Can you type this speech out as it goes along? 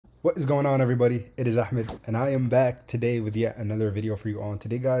What is going on, everybody? It is Ahmed, and I am back today with yet another video for you all. And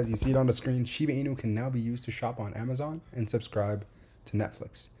today, guys, you see it on the screen, Shiba Inu can now be used to shop on Amazon and subscribe to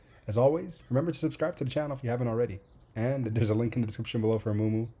Netflix. As always, remember to subscribe to the channel if you haven't already. And there's a link in the description below for a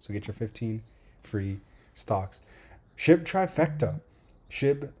Mumu, so get your 15 free stocks. Shib trifecta.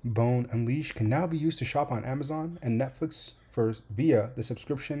 Shib, Bone, and Leash can now be used to shop on Amazon and Netflix via the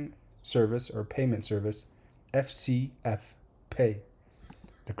subscription service or payment service FCF Pay.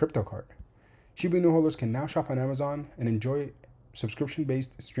 The crypto card. Shiba Inu holders can now shop on Amazon and enjoy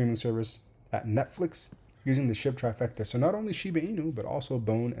subscription-based streaming service at Netflix using the Shib trifecta. So not only Shiba Inu, but also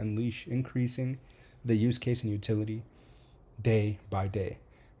Bone and Leash, increasing the use case and utility day by day.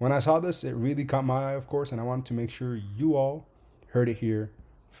 When I saw this, it really caught my eye, of course, and I wanted to make sure you all heard it here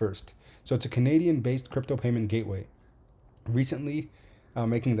first. So it's a Canadian-based crypto payment gateway, recently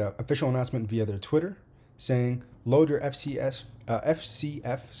making the official announcement via their Twitter, saying load your FCF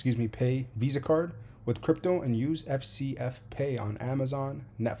Pay Visa card with crypto and use FCF Pay on Amazon,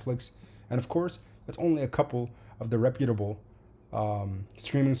 Netflix, and of course, that's only a couple of the reputable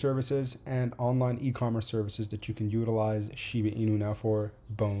streaming services and online e-commerce services that you can utilize Shiba Inu now for,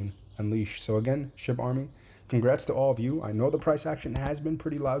 Bone and Leash. So again, Shib Army, congrats to all of you. I know the price action has been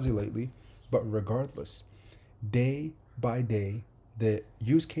pretty lousy lately, but regardless, day by day, the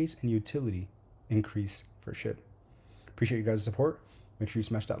use case and utility increase for Shib. Appreciate you guys' support. Make sure you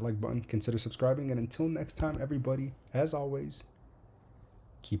smash that like button, consider subscribing, and until next time, everybody, as always,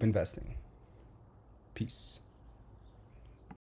 keep investing. Peace.